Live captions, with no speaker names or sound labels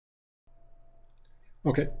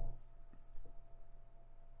Okay.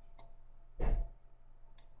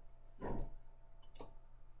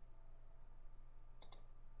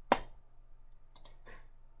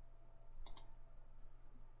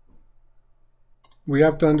 We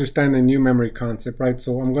have to understand the new memory concept, right?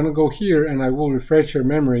 So I'm going to go here and I will refresh your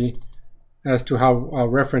memory as to how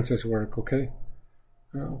references work, okay?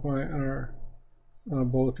 Why are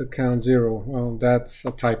both accounts 0? Well, that's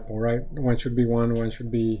a typo, right? One should be 1, one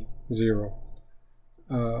should be 0.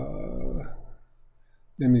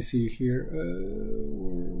 Let me see here.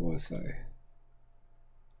 Where was I?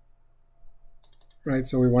 Right,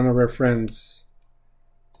 so we want to reference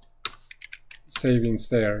savings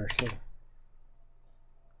there. So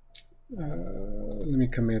let me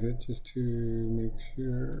commit it just to make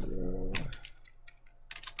sure.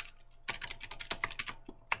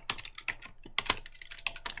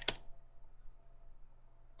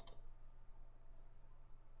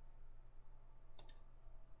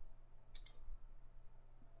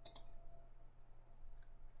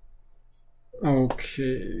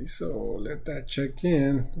 Okay, so let that check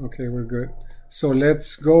in. Okay, we're good. So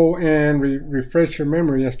let's go and refresh your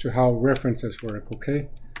memory as to how references work, okay?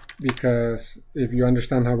 Because if you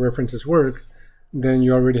understand how references work, then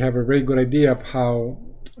you already have a very good idea of how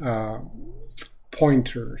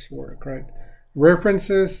pointers work, right?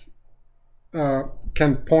 References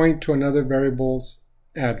can point to another variable's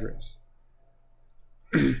address.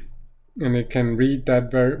 And it can read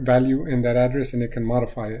that value in that address and it can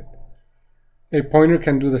modify it. A pointer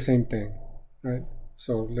can do the same thing, right?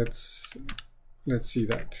 So let's see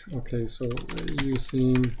that. Okay, so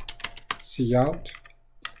using cout.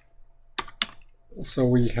 So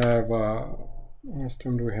we have how much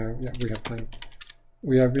time do we have? Yeah, we have time.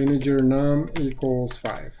 We have integer num equals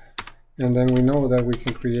 5, and then we know that we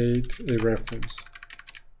can create a reference.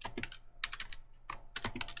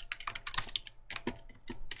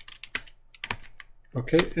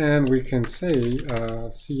 Okay, and we can say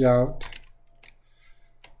cout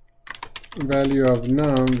value of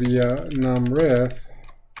num via numref.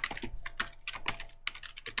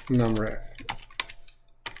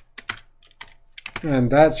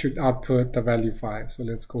 And that should output the value 5. So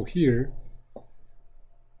let's go here.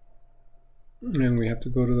 And we have to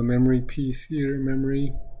go to the memory piece here,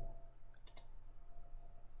 memory.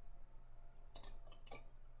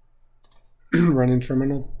 Running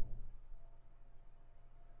terminal.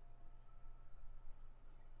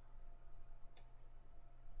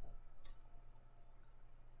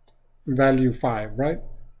 Value 5, right?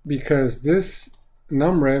 Because this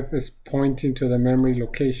numref is pointing to the memory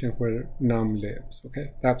location where num lives,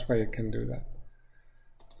 okay? That's why it can do that.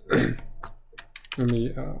 Let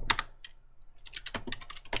me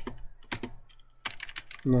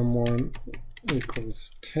num1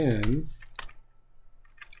 equals 10.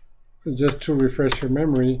 Just to refresh your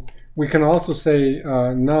memory, we can also say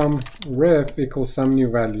numref equals some new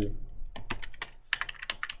value.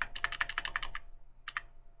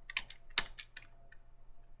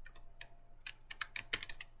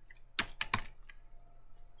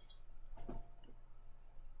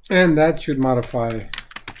 And that should modify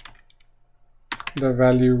the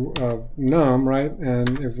value of num, right?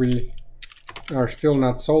 And if we are still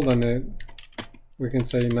not sold on it, we can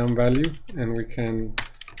say num value, and we can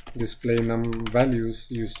display num values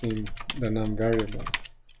using the num variable.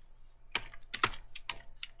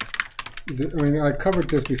 I mean, I covered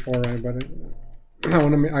this before, right? But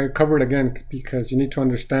I cover it again because you need to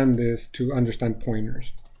understand this to understand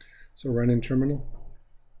pointers. So run in terminal.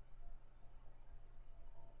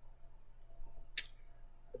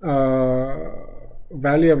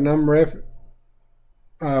 Value of numref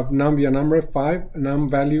num via numref 5. Num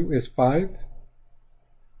value is 5.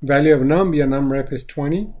 Value of num via numref is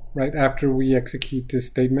 20. Right after we execute this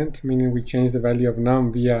statement, meaning we change the value of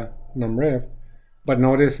num via numref. But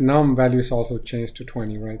notice num values also changed to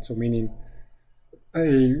 20, right? So meaning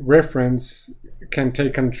a reference can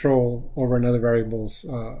take control over another variable's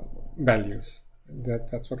values.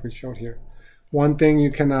 That's what we showed here. One thing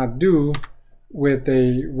you cannot do with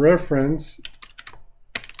a reference,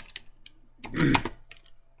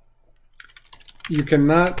 you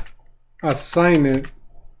cannot assign it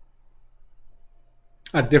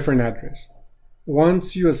a different address.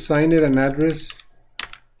 Once you assign it an address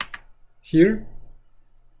here,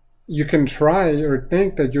 you can try or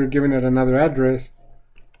think that you're giving it another address,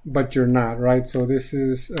 but you're not, right? So this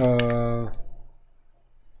is 10,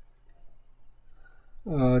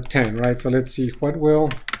 right? So let's see, what will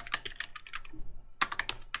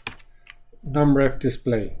numref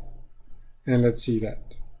display? And let's see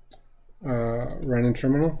that. Run in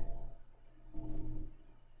terminal.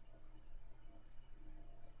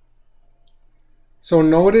 So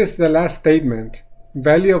notice the last statement,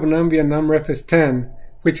 value of num via numref is 10,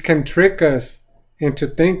 which can trick us into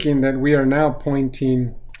thinking that we are now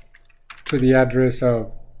pointing to the address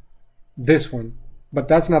of this one, but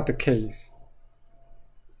that's not the case.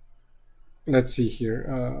 Let's see here.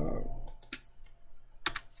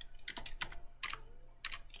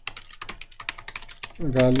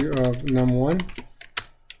 Value of num1,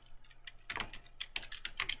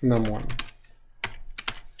 num1.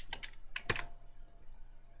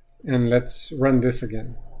 And let's run this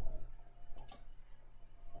again.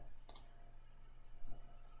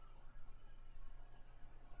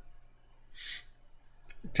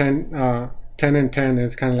 Ten and 10,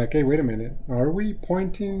 it's kind of like, hey, wait a minute, are we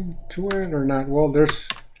pointing to it or not? Well, there's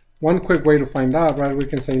one quick way to find out, right? We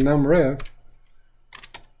can say numref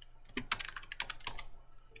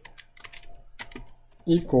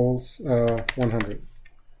equals 100,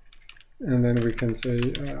 and then we can say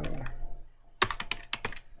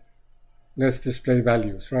let's display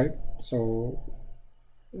values, right? So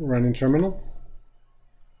running terminal.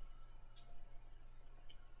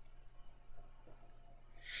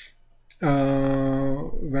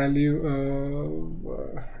 Value of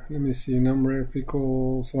let me see, numref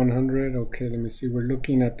equals 100. Okay, let me see, we're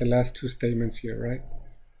looking at the last two statements here, right?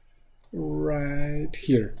 Right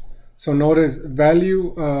here. So notice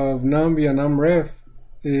value of num via numref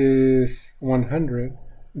is 100,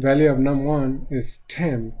 value of num1 is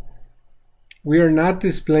 10. We are not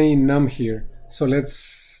displaying num here, so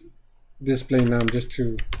let's display num just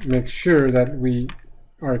to make sure that we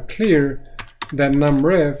are clear that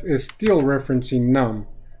numref is still referencing num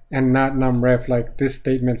and not numref like this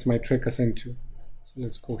statements might trick us into. So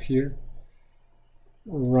let's go here,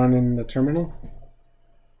 run in the terminal.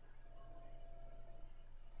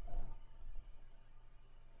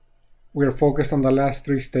 We are focused on the last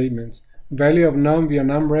three statements. Value of num via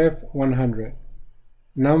numref 100,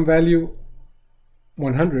 num value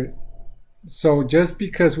 100. So just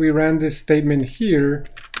because we ran this statement here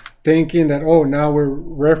thinking that, oh, now we're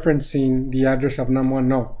referencing the address of num1,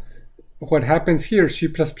 no. What happens here, C++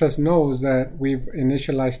 knows that we've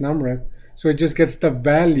initialized numref, so it just gets the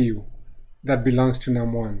value that belongs to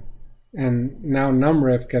num1. And now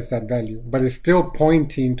numref gets that value, but it's still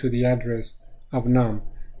pointing to the address of num.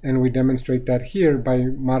 And we demonstrate that here by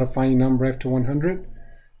modifying numref to 100,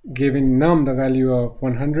 giving num the value of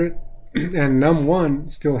 100, and num1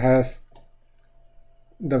 still has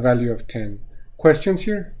the value of 10. Questions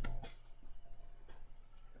here?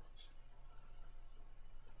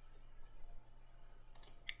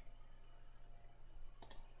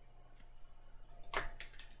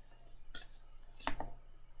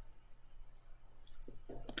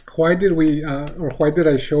 Why did we, or why did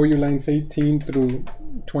I show you lines 18 through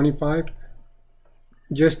 25?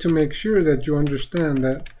 Just to make sure that you understand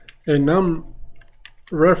that a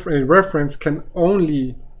reference can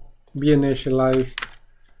only be initialized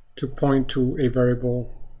to point to a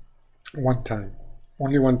variable one time,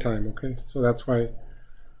 only one time, okay? So that's why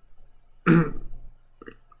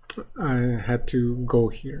I had to go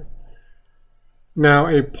here. Now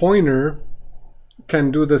a pointer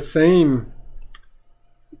can do the same,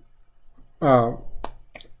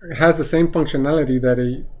 has the same functionality that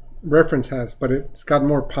a reference has, but it's got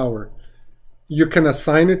more power. You can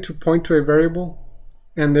assign it to point to a variable,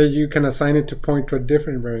 and then you can assign it to point to a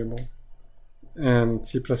different variable. And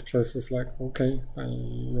C++ is like, okay,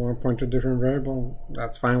 you want to point to a different variable?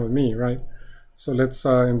 That's fine with me, right? So let's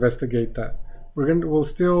investigate that. We'll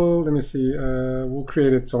still, let me see, we'll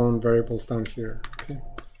create its own variables down here. Okay,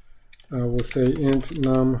 we'll say int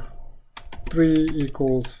num3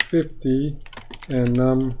 equals 50 and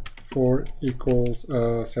num4 equals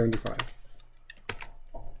 75.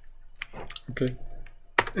 Okay,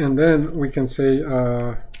 and then we can say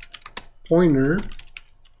pointer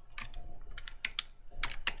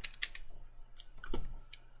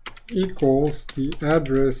equals the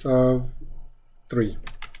address of 3,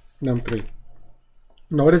 num3.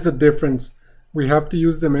 Notice the difference. We have to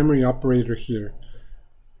use the memory operator here.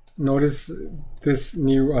 Notice this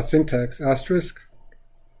new syntax, asterisk,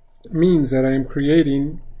 means that I am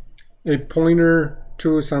creating a pointer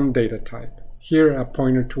to some data type. Here, a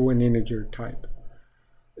pointer to an integer type.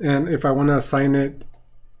 And if I want to assign it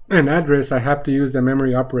an address, I have to use the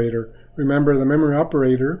memory operator. Remember, the memory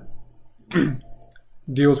operator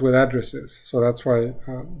deals with addresses, so that's why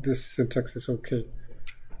this syntax is okay.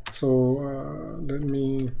 So let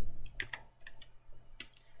me,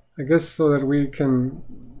 I guess so that we can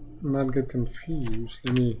not get confused,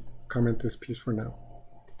 let me comment this piece for now.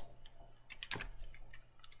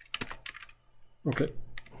 Okay.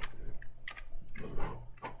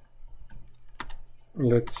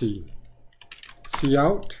 Let's see.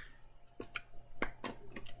 cout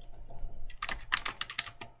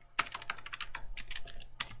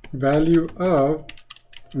value of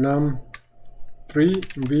num3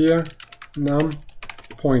 via num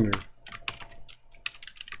pointer.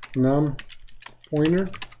 Num pointer,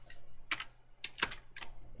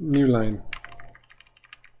 new line.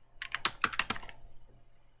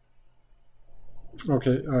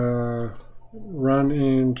 Okay, run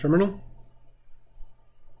in terminal.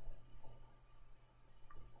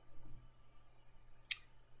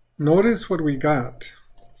 Notice what we got.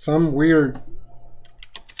 Some weird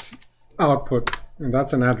output, and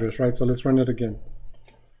that's an address, right? So let's run it again.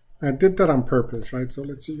 I did that on purpose, right? So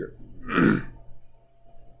let's see here.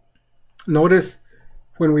 Notice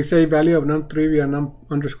when we say value of num3 via num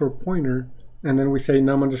underscore pointer, and then we say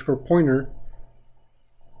num underscore pointer,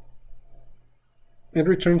 it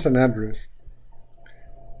returns an address.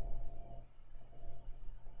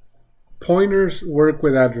 Pointers work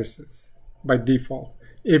with addresses by default.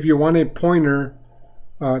 If you want a pointer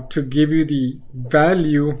to give you the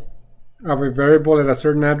value of a variable at a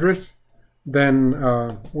certain address, then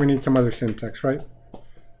we need some other syntax, right?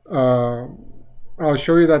 I'll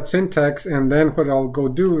show you that syntax, and then what I'll go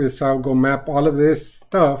do is I'll go map all of this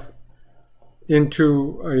stuff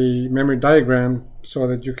into a memory diagram so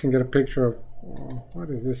that you can get a picture of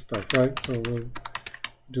what is this stuff, right? So we'll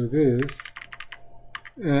do this,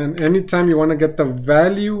 and anytime you want to get the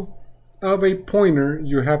value of a pointer,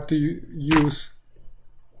 you have to use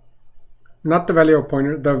not the value of a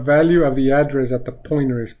pointer, the value of the address that the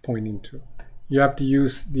pointer is pointing to. You have to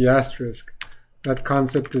use the asterisk. That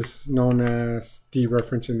concept is known as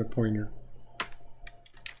dereferencing the pointer.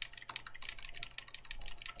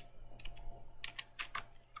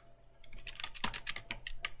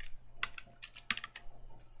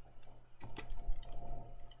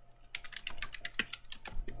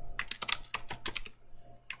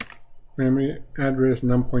 Memory address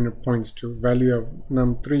num pointer points to value of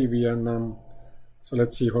num3 via num. So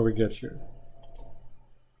let's see what we get here.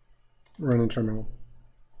 Run in terminal.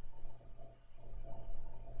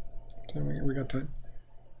 We got time.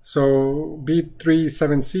 So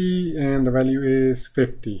B37C and the value is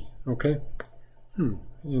 50. Okay.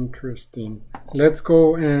 Interesting. Let's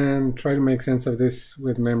go and try to make sense of this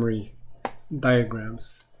with memory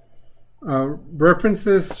diagrams.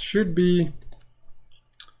 References should be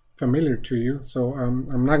familiar to you, so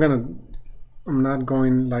I'm not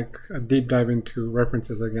going like a deep dive into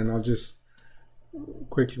references again. I'll just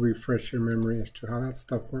quickly refresh your memory as to how that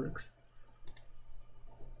stuff works.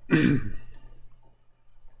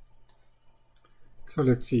 So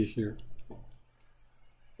let's see here.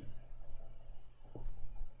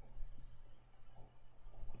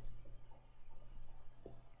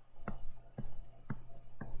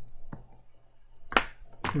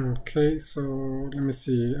 Okay, so let me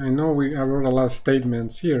see. I know I wrote a lot of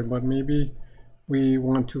statements here, but maybe we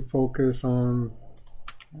want to focus on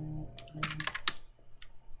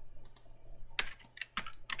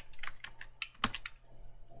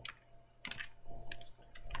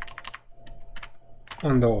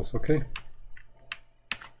those, okay?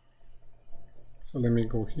 So let me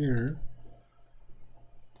go here.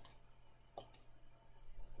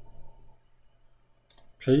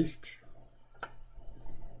 Paste.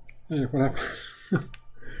 Hey, what happened?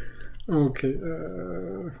 Okay,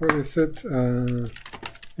 what is it?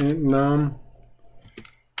 Int num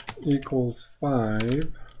equals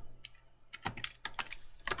 5.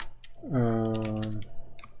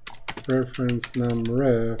 Reference num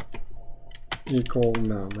ref equal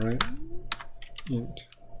num, right? Int.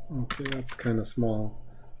 Okay, that's kind of small.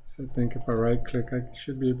 So I think if I right click, I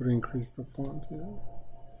should be able to increase the font. Yeah.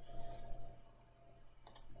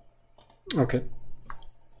 Okay.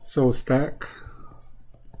 So stack.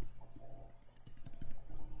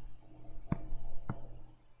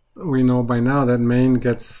 We know by now that main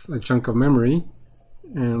gets a chunk of memory,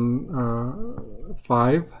 and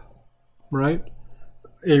 5, right?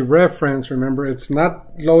 A reference, remember, it's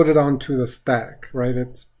not loaded onto the stack, right?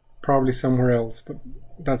 It's probably somewhere else, but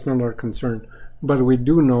that's not our concern. But we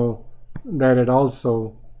do know that it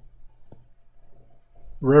also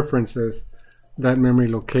references that memory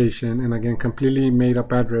location, and again, completely made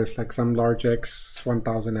up address, like some large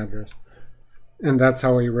X1000 address. And that's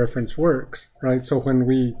how a reference works, right? So when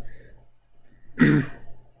we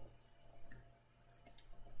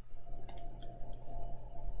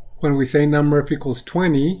when we say numRef equals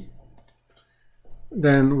 20,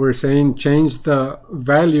 then we're saying change the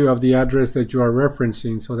value of the address that you are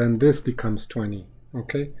referencing, so then this becomes 20,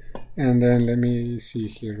 okay? And then let me see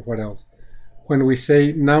here, what else? When we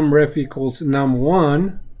say numRef equals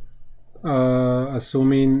num1,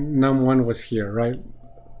 assuming num1 was here, right?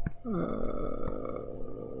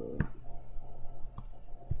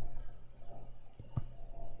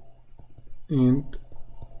 Int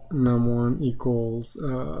num1 equals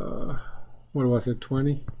what was it,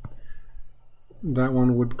 20? That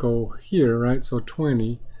one would go here, right? So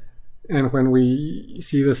 20. And when we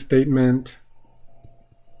see the statement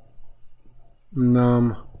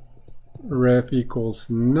num ref equals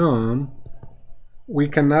num, we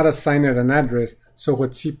cannot assign it an address. So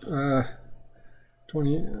what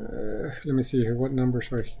 20, let me see here, what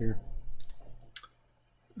numbers are here?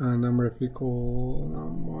 Num ref equal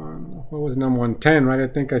num1, what was num1? 10, right? I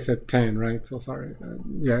think I said 10, right? So sorry.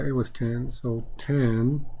 Yeah, it was 10. So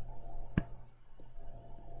 10.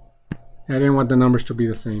 I didn't want the numbers to be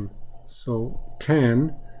the same. So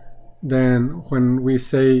 10. Then when we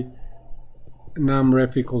say num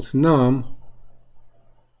ref equals num,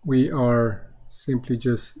 we are simply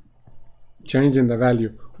just changing the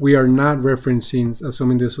value. We are not referencing,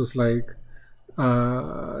 assuming this was like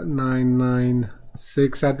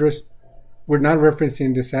 996 address, we're not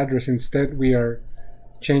referencing this address. Instead, we are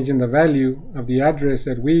changing the value of the address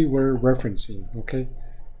that we were referencing. Okay,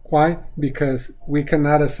 why? Because we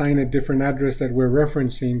cannot assign a different address that we're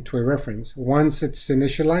referencing to a reference. Once it's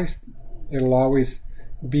initialized, it'll always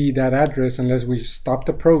be that address unless we stop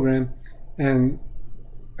the program and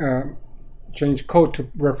change code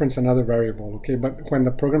to reference another variable. Okay, but when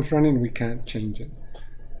the program's running, we can't change it.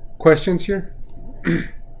 Questions here?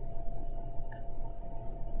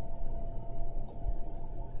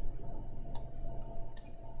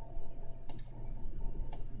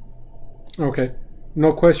 Okay,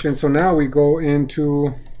 no questions. So now we go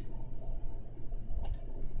into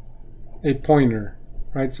a pointer,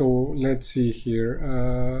 right? So let's see here.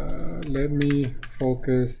 Let me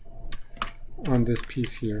focus on this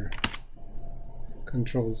piece here.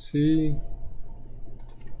 Control C,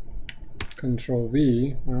 Control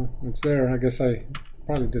V. Well, it's there. I guess I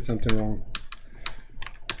probably did something wrong.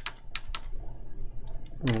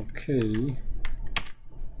 Okay.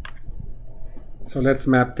 So let's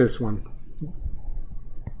map this one.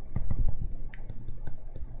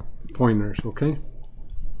 Pointers, okay?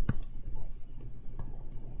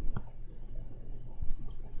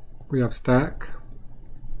 We have stack.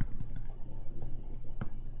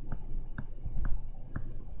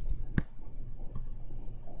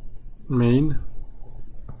 Main.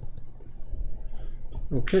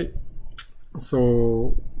 Okay,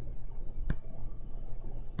 so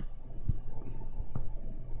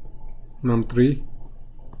num3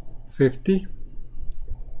 50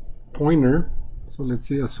 pointer. So let's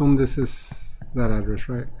see, assume this is that address,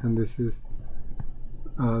 right? And this is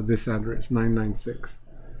this address, 996.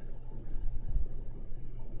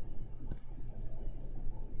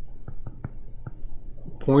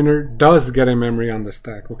 Pointer does get a memory on the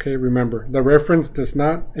stack, okay? Remember, the reference does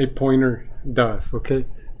not, a pointer does, okay?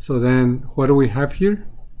 So then what do we have here?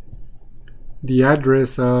 The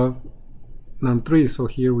address of num3. So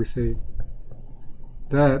here we say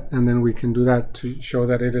that, and then we can do that to show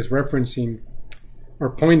that it is referencing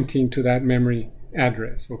or pointing to that memory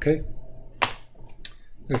address, okay?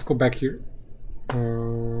 Let's go back here.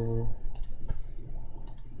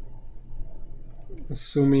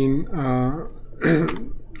 Assuming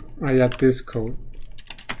I add this code,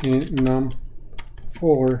 int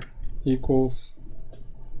num4 equals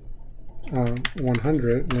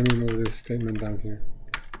 100. Let me move this statement down here.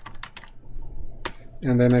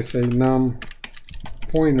 And then I say num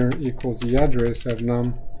pointer equals the address of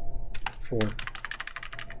num4.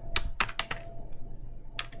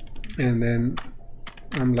 And then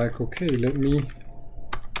I'm like, okay, let me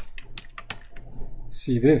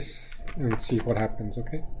see this and see what happens,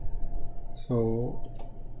 okay? So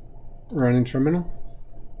running terminal.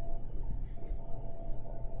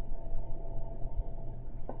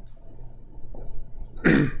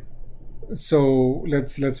 So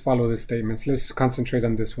let's follow the statements. Let's concentrate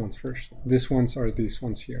on this ones first. These ones are these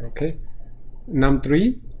ones here, okay?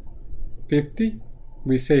 num3 50.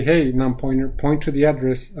 We say, hey, num pointer, point to the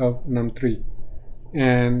address of num3,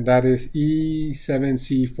 and that is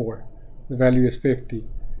E7C4. The value is 50.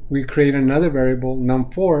 We create another variable,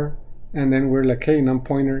 num4, and then we're like, hey, num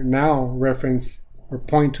pointer, now reference or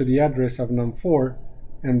point to the address of num4,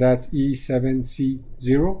 and that's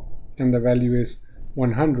E7C0, and the value is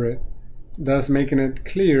 100, thus making it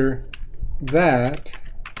clear that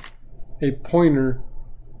a pointer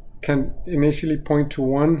can initially point to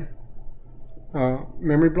one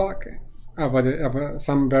memory block of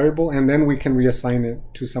some variable, and then we can reassign it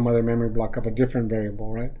to some other memory block of a different variable,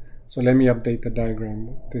 right? So let me update the diagram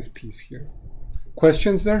with this piece here.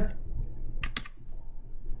 Questions there?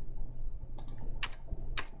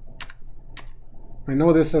 I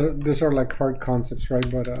know these are like hard concepts, right?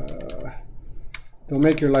 But they'll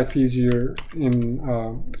make your life easier in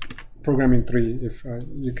programming 3 if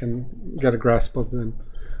you can get a grasp of them.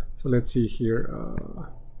 So let's see here.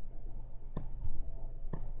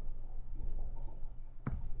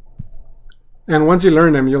 And once you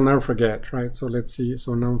learn them, you'll never forget, right? So let's see.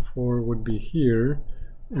 So num4 would be here,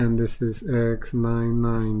 and this is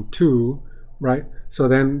x992, right? So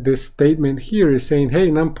then this statement here is saying, hey,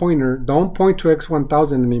 num pointer, don't point to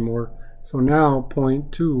x1000 anymore. So now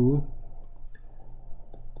point to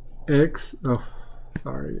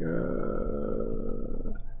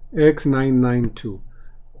x992,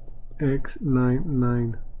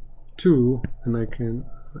 x992, and I can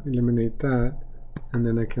eliminate that. And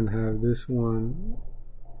then I can have this one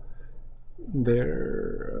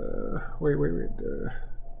there. Wait.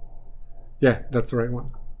 Yeah, that's the right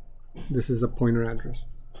one. This is the pointer address.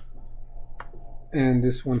 And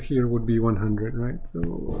this one here would be 100, right? So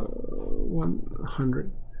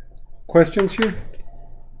 100. Questions here?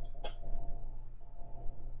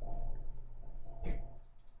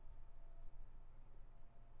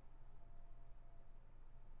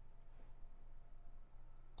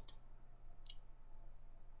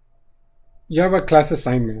 You have a class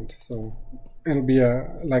assignment, so it'll be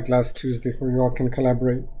like last Tuesday where you all can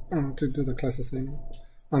collaborate to do the class assignment.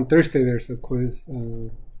 On Thursday there's a quiz. I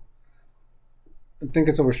think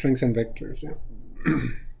it's over strings and vectors. Yeah.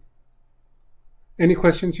 Any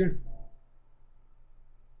questions here?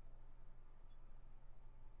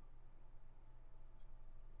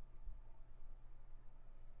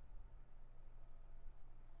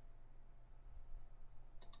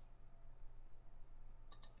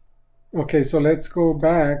 Okay, so let's go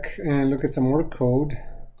back and look at some more code.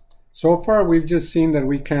 So far, we've just seen that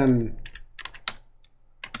we can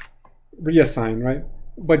reassign, right?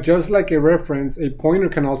 But just like a reference, a pointer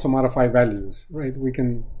can also modify values, right? We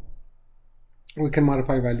can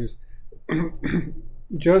modify values.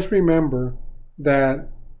 Just remember that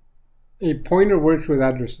a pointer works with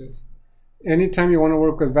addresses. Anytime you want to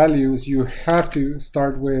work with values, you have to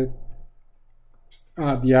start with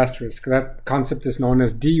the asterisk. That concept is known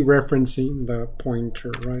as dereferencing the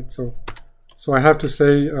pointer, right? So I have to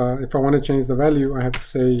say, if I want to change the value, I have to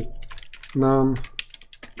say num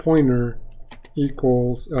pointer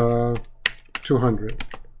equals 200.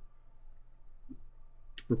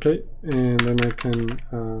 Okay, and then I can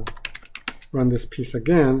run this piece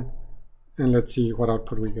again, and let's see what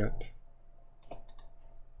output we get.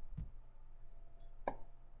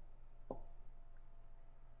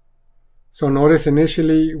 So notice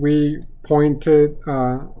initially we pointed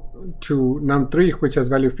to num3, which has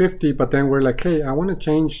value 50, but then we're like, hey, I want to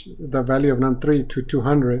change the value of num3 to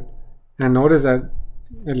 200, and notice that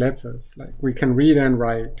it lets us, like, we can read and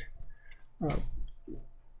write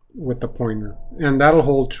with the pointer, and that'll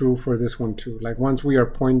hold true for this one too. Like, once we are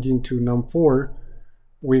pointing to num4,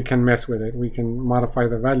 we can mess with it. We can modify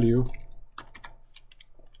the value.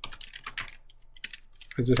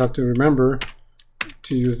 I just have to remember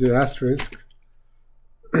to use the asterisk,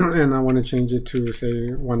 and I want to change it to, say,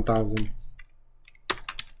 1000.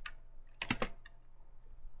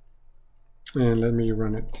 And let me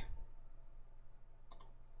run it.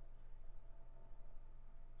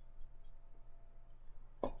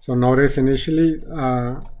 So notice initially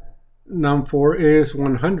num4 is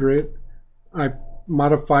 100. I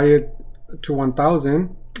modify it to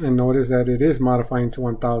 1000, and notice that it is modifying to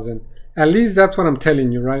 1000. At least that's what I'm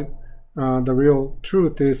telling you, right? The real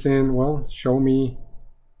truth is in, well, show me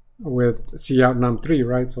with cout num3,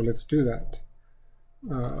 right? So let's do that.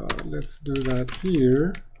 Let's do that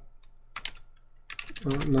here.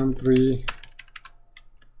 Num3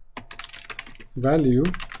 value,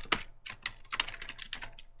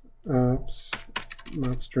 oops,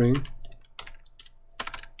 not string,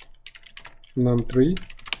 num3,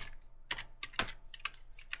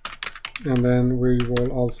 and then we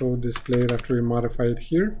will also display it after we modify it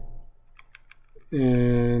here.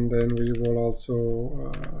 And then we will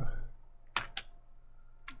also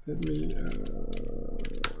let me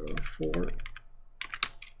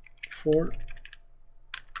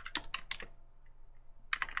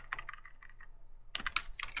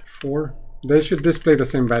 4 they should display the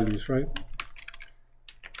same values, right?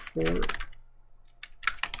 4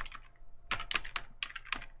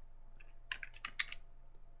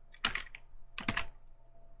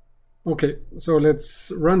 Okay, so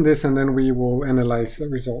let's run this and then we will analyze the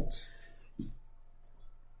results.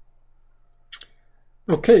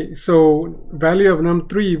 Okay, so value of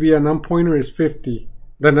num3 via num pointer is 50.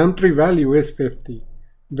 The num3 value is 50.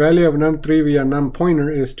 Value of num3 via num pointer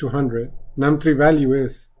is 200. Num3 value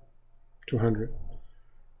is 200.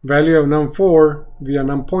 Value of num4 via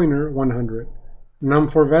num pointer 100.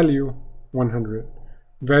 Num4 value 100.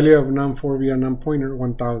 Value of num4 via num pointer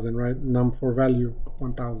 1000, right? Num4 value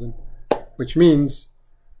 1000, which means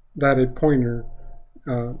that a pointer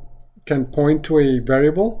can point to a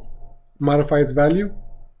variable, modify its value,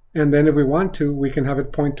 and then if we want to, we can have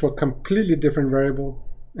it point to a completely different variable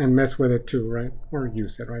and mess with it too, right? Or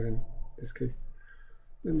use it, right, in this case.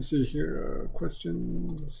 Let me see here,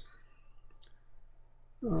 questions.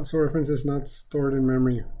 So reference is not stored in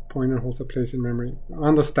memory. Pointer holds a place in memory.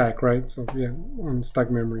 On the stack, right? So yeah, on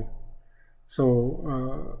stack memory.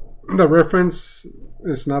 So the reference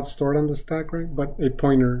is not stored on the stack, right? But a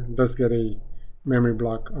pointer does get a memory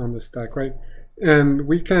block on the stack, right? And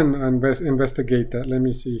we can investigate that. Let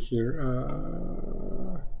me see here.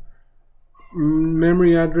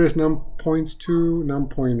 Memory address num points to num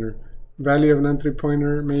pointer. Value of num3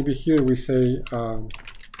 pointer. Maybe here we say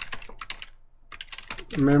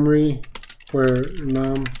memory where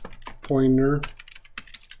num pointer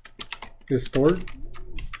is stored.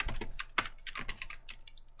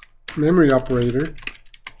 Memory operator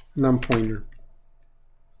num pointer.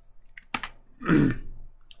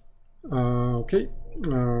 Okay,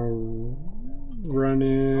 run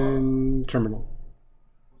in terminal.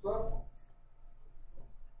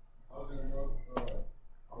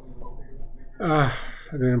 I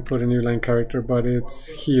didn't put a new line character, but it's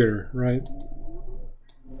here, right?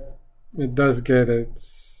 It does get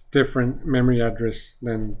its different memory address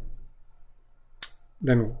than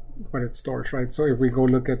what it stores, right? So if we go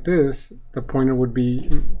look at this, the pointer would be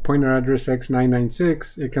pointer address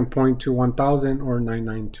x996. It can point to 1000 or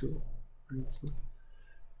 992. Right? So,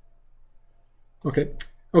 okay,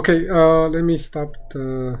 let me stop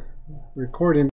the recording.